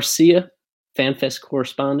 Anthony Garcia, FanFest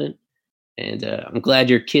correspondent, and I'm glad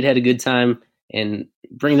your kid had a good time. And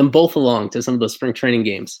bring them both along to some of those spring training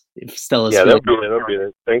games. If Stella's they'll be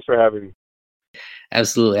there. Thanks for having me.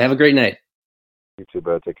 Absolutely. Have a great night. You too,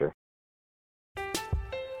 bud. Take care.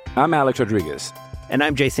 I'm Alex Rodriguez. And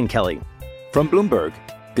I'm Jason Kelly. From Bloomberg,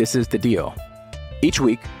 this is The Deal. Each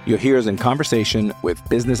week, you'll hear us in conversation with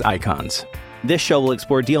business icons. This show will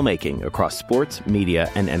explore deal-making across sports, media,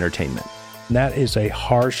 and entertainment. That is a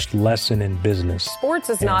harsh lesson in business. Sports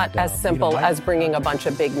is not as simple as bringing a bunch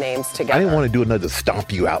of big names together. I didn't want to do another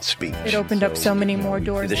stomp you out speech. It opened up so many more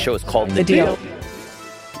doors. The show is called The Deal.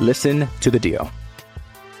 Listen to The Deal.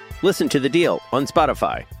 Listen to The Deal on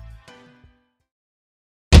Spotify.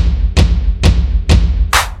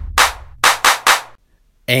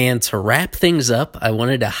 And to wrap things up, I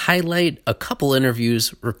wanted to highlight a couple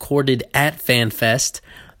interviews recorded at FanFest.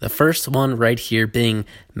 The first one right here being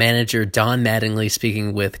manager Don Mattingly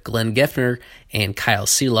speaking with Glenn Geffner and Kyle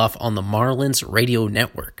Seeloff on the Marlins Radio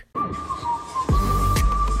Network.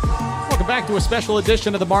 Welcome back to a special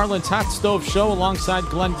edition of the Marlins Hot Stove Show alongside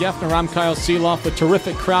Glenn Geffner. I'm Kyle Seeloff. A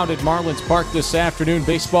terrific crowd at Marlins Park this afternoon.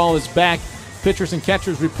 Baseball is back. Pitchers and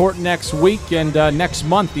catchers report next week, and next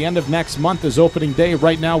month, the end of next month is opening day.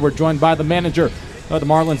 Right now, we're joined by the manager of the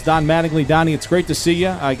Marlins, Don Mattingly. Donnie, it's great to see you.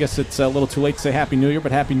 I guess it's a little too late to say Happy New Year,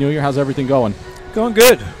 but Happy New Year. How's everything going? Going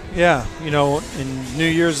good, yeah. And New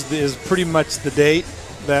Year's is pretty much the date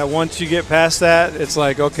that once you get past that, it's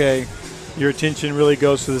like, okay, your attention really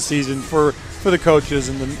goes to the season for the coaches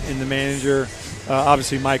and the manager.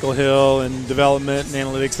 Obviously, Michael Hill and development and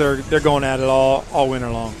analytics, they're going at it all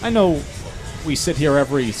winter long. I know we sit here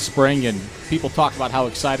every spring and people talk about how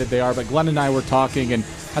excited they are, but Glenn and I were talking, and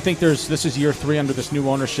I think this is year 3 under this new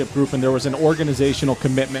ownership group, and there was an organizational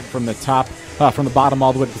commitment from the top, from the bottom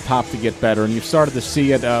all the way to the top to get better. And you've started to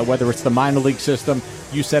see it, whether it's the minor league system.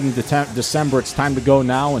 You said in December it's time to go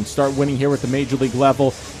now and start winning here at the major league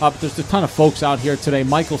level. But there's a ton of folks out here today.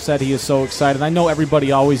 Michael said he is so excited. I know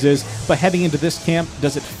everybody always is, but heading into this camp,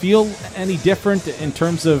 does it feel any different in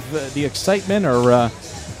terms of the excitement, or?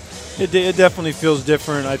 It definitely feels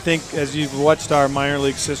different. I think as you've watched our minor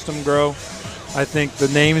league system grow, I think the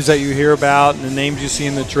names that you hear about and the names you see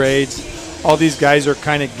in the trades, all these guys are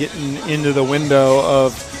kind of getting into the window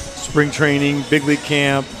of spring training, big league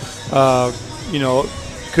camp,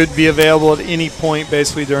 could be available at any point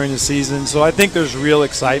basically during the season. So I think there's real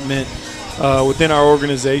excitement within our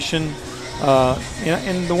organization.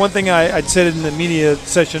 And the one thing I'd said in the media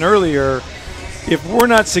session earlier, if we're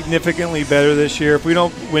not significantly better this year, if we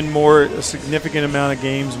don't win a significant amount of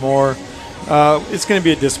games more, it's going to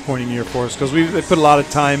be a disappointing year for us because we put a lot of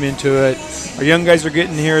time into it. Our young guys are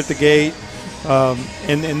getting here at the gate,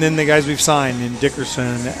 and then the guys we've signed in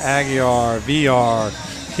Dickerson, Aguiar, VR,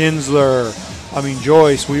 Kinsler,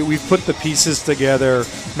 Joyce. We've put the pieces together.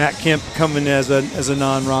 Matt Kemp coming as a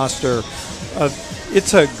non-roster.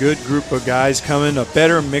 It's a good group of guys coming, a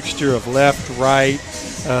better mixture of left, right,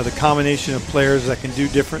 the combination of players that can do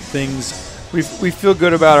different things. We feel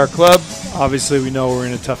good about our club. Obviously, we know we're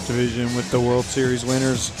in a tough division with the World Series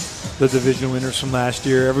winners, the division winners from last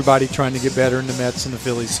year, everybody trying to get better in the Mets and the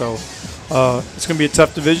Phillies. So it's going to be a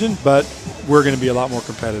tough division, but we're going to be a lot more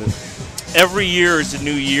competitive. Every year is a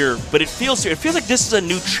new year, but it feels like this is a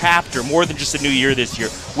new chapter, more than just a new year this year,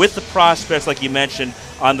 with the prospects, like you mentioned,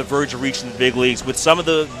 on the verge of reaching the big leagues, with some of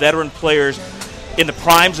the veteran players in the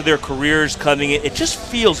primes of their careers coming in. It just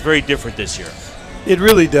feels very different this year. It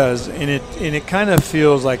really does, and it kind of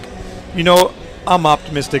feels like, I'm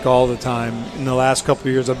optimistic all the time. In the last couple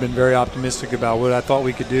of years, I've been very optimistic about what I thought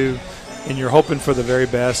we could do, and you're hoping for the very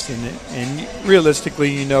best. And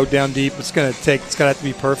realistically, down deep, it's going to have to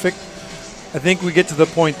be perfect. I think we get to the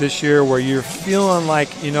point this year where you're feeling like,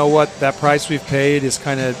 that price we've paid is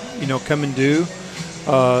kind of, coming due.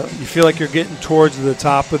 You feel like you're getting towards the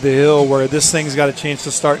top of the hill where this thing's got a chance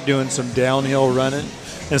to start doing some downhill running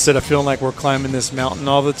instead of feeling like we're climbing this mountain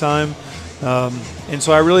all the time. And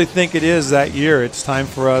so I really think it is that year. It's time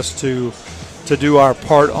for us to do our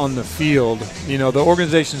part on the field. The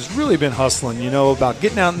organization's really been hustling, about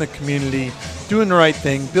getting out in the community, doing the right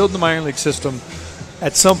thing, building the minor league system.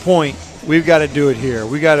 At some point, we've got to do it here.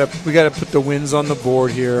 We got to put the wins on the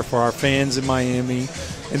board here for our fans in Miami,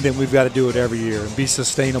 and then we've got to do it every year and be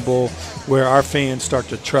sustainable where our fans start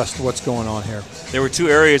to trust what's going on here. There were two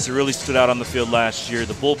areas that really stood out on the field last year.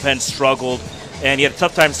 The bullpen struggled, and you had a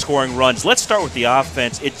tough time scoring runs. Let's start with the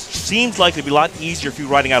offense. It seems like it'd be a lot easier if you're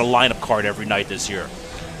writing out a lineup card every night this year.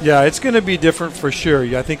 Yeah, it's going to be different for sure.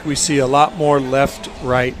 I think we see a lot more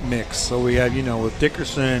left-right mix. So we have, with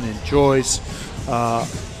Dickerson and Joyce,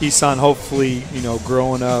 Isan hopefully,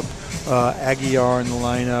 growing up, Aguilar in the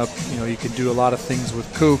lineup. You can do a lot of things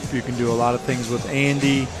with Coop. You can do a lot of things with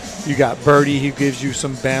Andy. You got Birdie, who gives you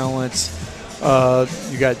some balance.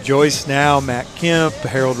 You got Joyce now, Matt Kemp,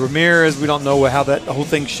 Harold Ramirez. We don't know how that whole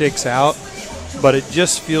thing shakes out, but it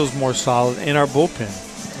just feels more solid in our bullpen.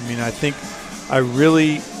 I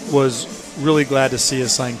really was really glad to see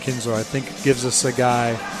us sign Kinsler. I think it gives us a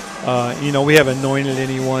guy. We haven't anointed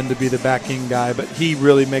anyone to be the backing guy, but he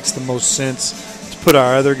really makes the most sense to put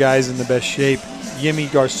our other guys in the best shape.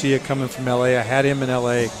 Yimi Garcia coming from L.A. I had him in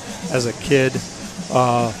L.A. as a kid.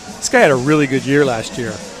 This guy had a really good year last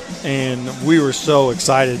year, and we were so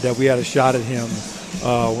excited that we had a shot at him.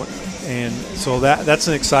 And so that's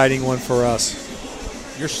an exciting one for us.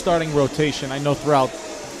 Your starting rotation, I know throughout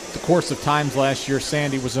the course of times last year,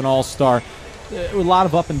 Sandy was an all-star. A lot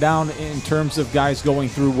of up and down in terms of guys going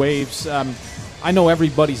through waves. I know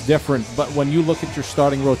everybody's different, but when you look at your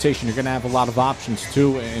starting rotation, you're going to have a lot of options,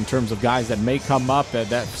 too, in terms of guys that may come up.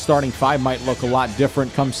 That starting five might look a lot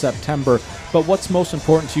different come September. But what's most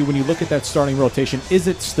important to you when you look at that starting rotation? Is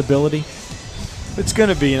it stability? It's going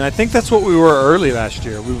to be, and I think that's what we were early last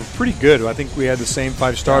year. We were pretty good. I think we had the same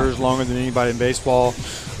five starters longer than anybody in baseball.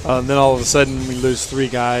 Then all of a sudden we lose three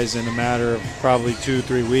guys in a matter of probably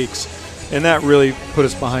 2-3 weeks. And that really put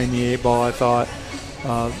us behind the eight ball, I thought.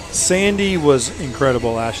 Sandy was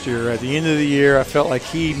incredible last year. At the end of the year, I felt like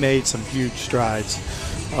he made some huge strides.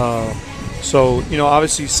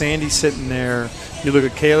 Obviously Sandy's sitting there. You look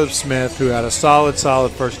at Caleb Smith, who had a solid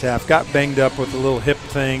first half, got banged up with a little hip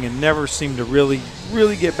thing and never seemed to really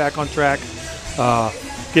get back on track.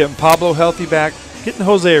 Getting Pablo healthy back, getting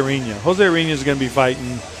Jose Arena. Jose Arena is going to be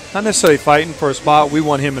fighting, not necessarily fighting for a spot. We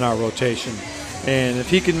want him in our rotation. And if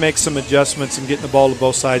he can make some adjustments and getting the ball to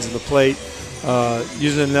both sides of the plate,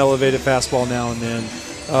 using an elevated fastball now and then,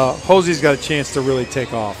 Jose's got a chance to really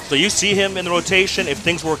take off. So you see him in the rotation if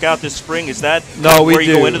things work out this spring? Is that where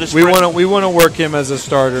you go into the spring? We want to work him as a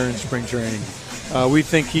starter in spring training. We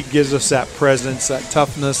think he gives us that presence, that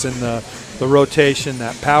toughness in the rotation,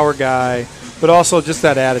 that power guy, but also just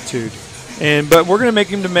that attitude. But we're going to ask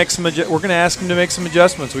him to make some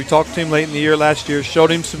adjustments. We talked to him late in the year last year, showed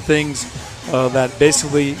him some things that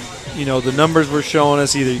basically, the numbers were showing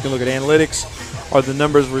us. Either you can look at analytics or the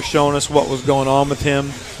numbers were showing us what was going on with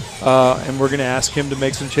him. And we're going to ask him to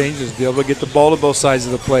make some changes, be able to get the ball to both sides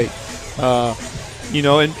of the plate.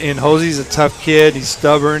 And Jose's a tough kid. He's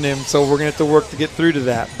stubborn, and so we're going to have to work to get through to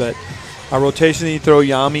that. But our rotation, you throw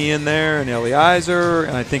Yami in there and Eliezer,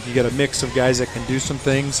 and I think you got a mix of guys that can do some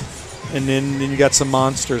things. And then you got some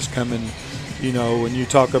monsters coming. When you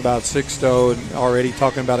talk about Sixto and already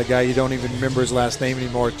talking about a guy you don't even remember his last name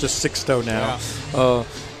anymore, it's just Sixto now. Yeah.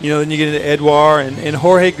 Then you get into Edouard and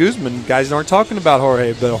Jorge Guzman. Guys aren't talking about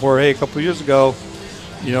Jorge, but Jorge a couple of years ago,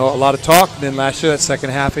 a lot of talk. And then last year, that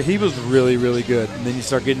second half, he was really, really good. And then you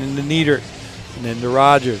start getting into Niedert and then to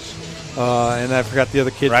Rogers. And I forgot the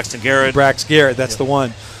other kid. Braxton Garrett. That's the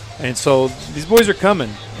one. And so these boys are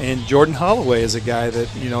coming. And Jordan Holloway is a guy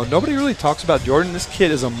that, nobody really talks about Jordan. This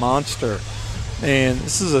kid is a monster. And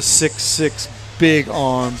this is a 6'6", big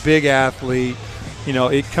arm, big athlete.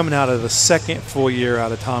 It coming out of the second full year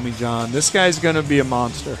out of Tommy John. This guy's going to be a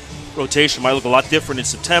monster. Rotation might look a lot different in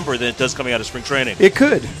September than it does coming out of spring training. It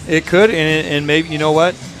could. And maybe, you know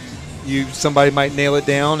what? Somebody might nail it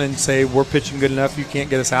down and say, we're pitching good enough, you can't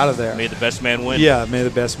get us out of there. May the best man win. Yeah, may the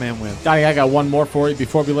best man win. Donnie, I got one more for you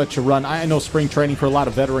before we let you run. I know spring training for a lot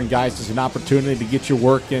of veteran guys is an opportunity to get your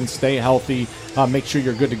work in, stay healthy, make sure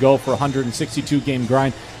you're good to go for a 162-game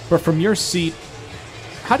grind. But from your seat,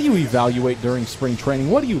 how do you evaluate during spring training?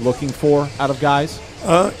 What are you looking for out of guys?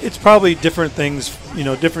 It's probably different things,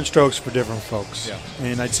 different strokes for different folks. Yeah.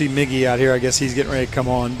 And I'd see Miggy out here. I guess he's getting ready to come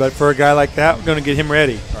on. But for a guy like that, we're going to get him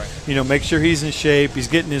ready. Right. Make sure he's in shape. He's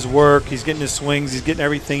getting his work. He's getting his swings. He's getting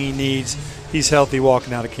everything he needs. He's healthy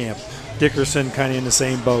walking out of camp. Dickerson kind of in the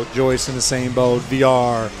same boat. Joyce in the same boat.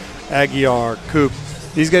 VR, Aguilar, Coop.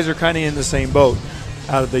 These guys are kind of in the same boat.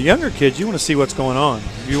 out of the younger kids, you want to see what's going on.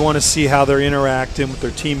 You want to see how they're interacting with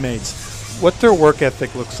their teammates, what their work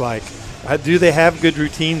ethic looks like. Do they have good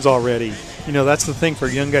routines already? That's the thing for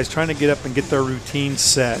young guys, trying to get up and get their routine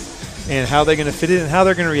set and how they're going to fit in and how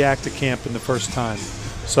they're going to react to camp in the first time.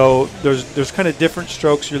 So there's kind of different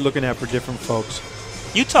strokes you're looking at for different folks.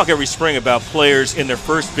 You talk every spring about players in their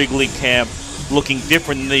first big league camp looking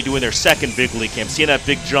different than they do in their second big league camp, seeing that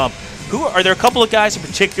big jump. Are there a couple of guys in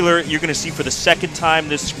particular you're going to see for the second time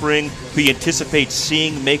this spring who you anticipate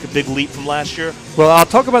seeing make a big leap from last year? Well, I'll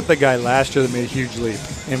talk about the guy last year that made a huge leap,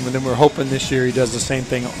 and then we're hoping this year he does the same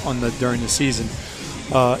thing during the season.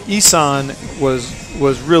 Isan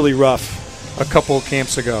was really rough a couple of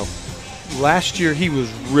camps ago. Last year he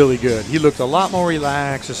was really good. He looked a lot more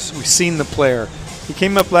relaxed. We've seen the player. He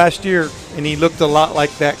came up last year and he looked a lot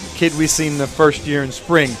like that kid we seen the first year in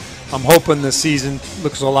spring. I'm hoping the season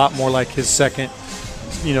looks a lot more like his second,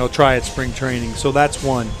 try at spring training. So that's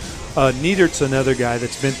one. Niedert's another guy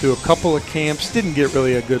that's been through a couple of camps, didn't get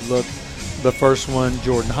really a good look the first one.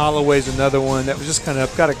 Jordan Holloway's another one that was just kind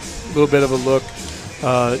of got a little bit of a look,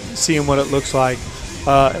 seeing what it looks like.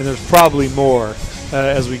 And there's probably more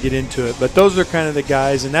as we get into it. But those are kind of the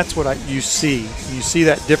guys, and that's what you see. You see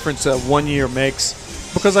that difference that 1 year makes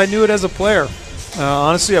because I knew it as a player.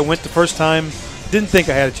 Honestly, I went the first time. Didn't think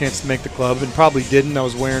I had a chance to make the club, and probably didn't. I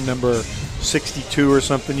was wearing number 62 or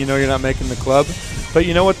something. You're not making the club. But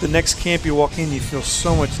you know what? The next camp you walk in, you feel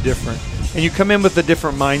so much different. And you come in with a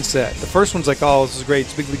different mindset. The first one's like, oh, this is great.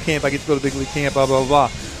 It's big league camp. I get to go to big league camp, blah, blah, blah.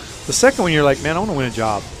 The second one, you're like, man, I want to win a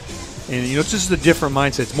job. And, it's just a different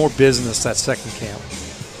mindset. It's more business, that second camp.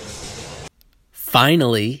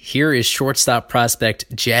 Finally, here is shortstop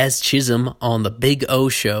prospect Jazz Chisholm on the Big O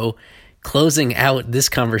Show, closing out this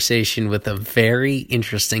conversation with a very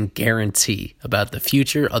interesting guarantee about the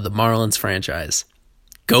future of the Marlins franchise.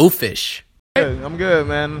 Go Fish. I'm good,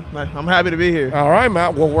 man. I'm happy to be here. All right,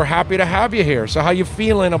 Matt. Well, we're happy to have you here. So how you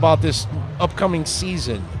feeling about this upcoming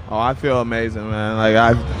season? Oh, I feel amazing, man.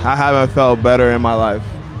 I haven't felt better in my life.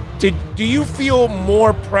 Do you feel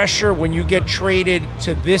more pressure when you get traded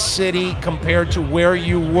to this city compared to where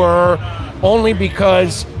you were, only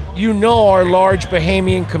because our large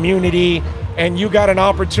Bahamian community, and you got an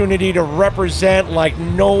opportunity to represent like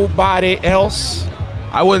nobody else?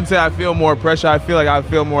 I wouldn't say I feel more pressure. I feel like I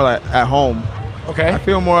feel more like at home. Okay. I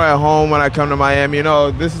feel more at home when I come to Miami.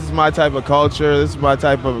 This is my type of culture. This is my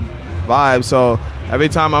type of vibe. So every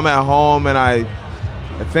time I'm at home and I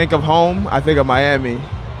think of home, I think of Miami.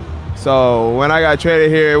 So when I got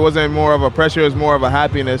traded here, it wasn't more of a pressure. It was more of a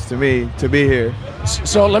happiness to me to be here.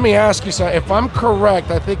 So let me ask you something. If I'm correct,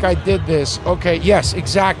 I think I did this. Okay, yes,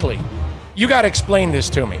 exactly. You got to explain this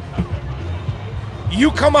to me. You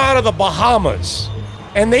come out of the Bahamas,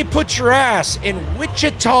 and they put your ass in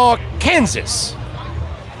Wichita, Kansas.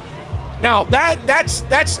 Now,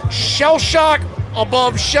 that's shell shock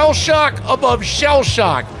above shell shock above shell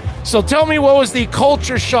shock. So tell me, what was the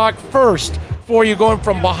culture shock first for you going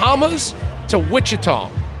from Bahamas to Wichita?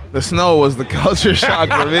 The snow was the culture shock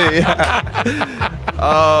for me.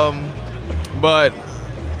 But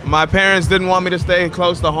my parents didn't want me to stay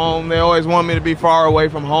close to home. They always wanted me to be far away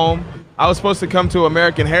from home. I was supposed to come to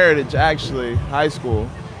American Heritage, actually, high school.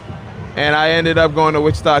 And I ended up going to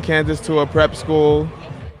Wichita, Kansas to a prep school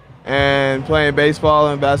and playing baseball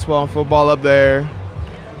and basketball and football up there.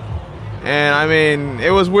 And, I mean,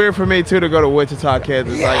 it was weird for me, too, to go to Wichita,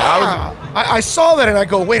 Kansas. Yeah. I saw that and I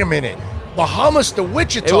go, wait a minute. Bahamas to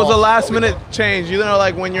Wichita. It was a last-minute change.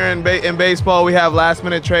 Like when you're in baseball, we have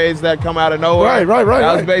last-minute trades that come out of nowhere. Right.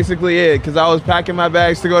 That was basically it, because I was packing my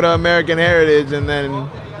bags to go to American Heritage, and then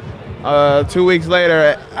 2 weeks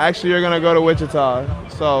later, actually, you're going to go to Wichita.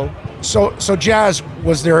 So Jazz,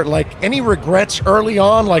 was there any regrets early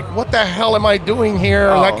on? Like, what the hell am I doing here?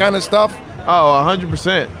 That kind of stuff? Oh,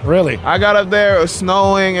 100%. Really? I got up there, it was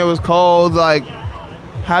snowing, it was cold,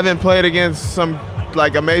 haven't played against some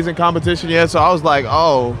amazing competition yet, so I was like,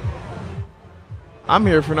 oh, I'm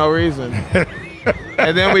here for no reason.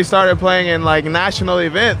 And then we started playing in national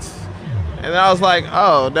events, and then I was like,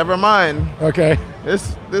 oh, never mind. Okay.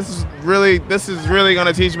 This is really going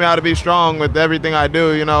to teach me how to be strong with everything I do.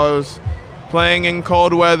 It was playing in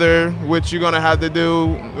cold weather, which you're going to have to do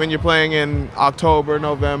when you're playing in October,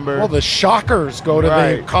 November. Well, the Shockers go to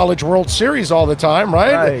the College World Series all the time,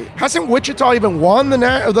 right? Hasn't Wichita even won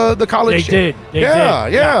the college? They did.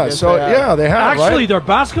 Yeah. So they have. Actually, their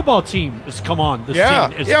basketball team has come on the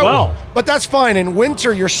scene as well. But that's fine. In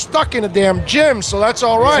winter, you're stuck in a damn gym, so that's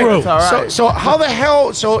all right. True. It's all right. So how the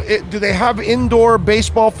hell? Do they have indoor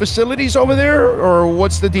baseball facilities over there, or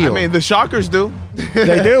what's the deal? I mean, the Shockers do.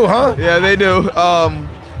 They do, huh? Yeah, they do.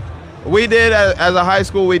 We did, as a high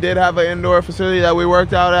school, we did have an indoor facility that we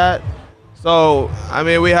worked out at. So, I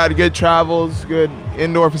mean, we had good travels, good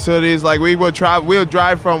indoor facilities. Like, we would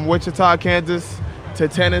drive from Wichita, Kansas to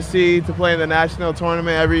Tennessee to play in the national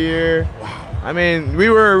tournament every year. I mean, we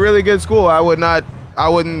were a really good school. I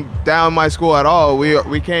wouldn't down my school at all.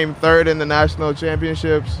 We came third in the national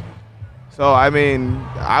championships. So, I mean,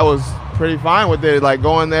 I was pretty fine with it, like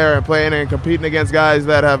going there and playing and competing against guys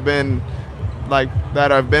that have been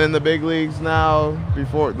in the big leagues now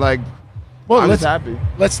before. Like, I'm just happy.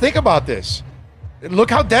 Let's think about this. Look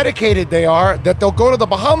how dedicated they are that they'll go to the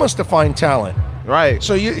Bahamas to find talent. Right.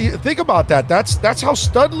 So you think about that. That's how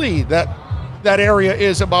studly that area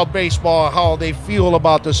is about baseball, how they feel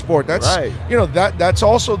about the sport. That's right. That's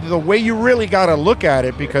also the way you really got to look at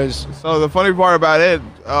it, because. So the funny part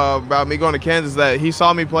about me going to Kansas, that he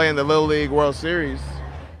saw me play in the Little League World Series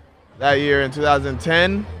that year in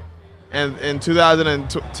 2010, and in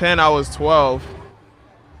 2010 I was 12,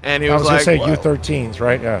 and he was like, "I was gonna say U13s,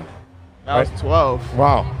 right? Yeah, I was 12.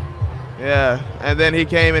 Wow. Yeah, and then he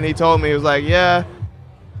came and he told me, he was like, "Yeah,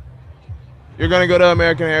 you're going to go to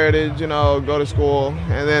American Heritage, go to school."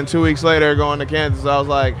 And then 2 weeks later, going to Kansas, I was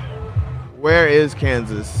like, where is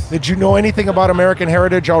Kansas? Did you know anything about American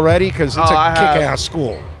Heritage already? Because it's a kick-ass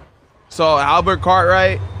school. So Albert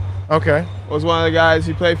Cartwright was one of the guys.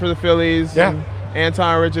 He played for the Phillies. Yeah. And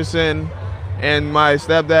Anton Richardson, and my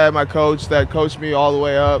stepdad, my coach that coached me all the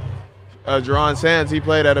way up, Jerron Sands, he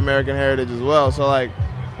played at American Heritage as well. So, like,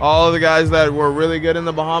 all of the guys that were really good in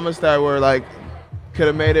the Bahamas that were, like, could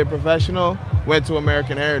have made it professional went to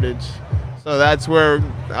American Heritage. So that's where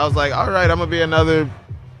I was like, all right, I'm going to be another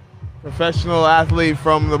professional athlete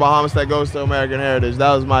from the Bahamas that goes to American Heritage.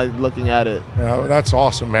 That was my looking at it. Yeah, that's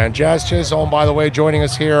awesome, man. Jazz Chisholm, by the way, joining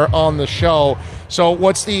us here on the show. So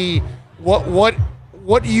what do you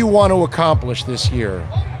want to accomplish this year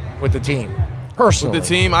with the team, personally? With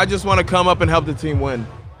the team, I just want to come up and help the team win.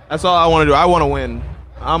 That's all I want to do. I want to win.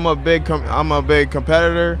 I'm a big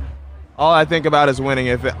competitor. All I think about is winning.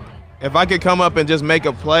 If I could come up and just make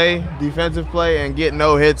a play, defensive play, and get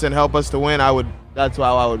no hits and help us to win, that's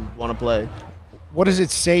how I would want to play. What does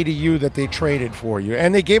it say to you that they traded for you?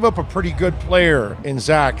 And they gave up a pretty good player in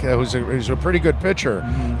Zach, who's a pretty good pitcher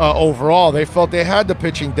overall. They felt they had the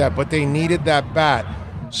pitching depth, but they needed that bat.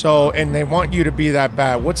 And they want you to be that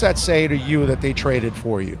bat. What's that say to you that they traded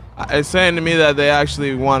for you? It's saying to me that they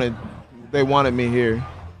actually wanted me here.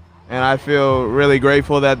 And I feel really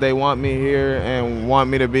grateful that they want me here and want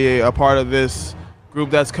me to be a part of this group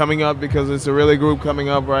that's coming up, because it's a really group coming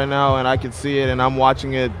up right now, and I can see it, and I'm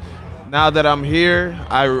watching it. Now that I'm here,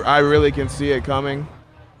 I really can see it coming.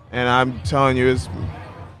 And I'm telling you,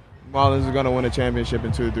 Marlins are going to win a championship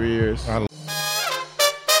in 2 or 3 years.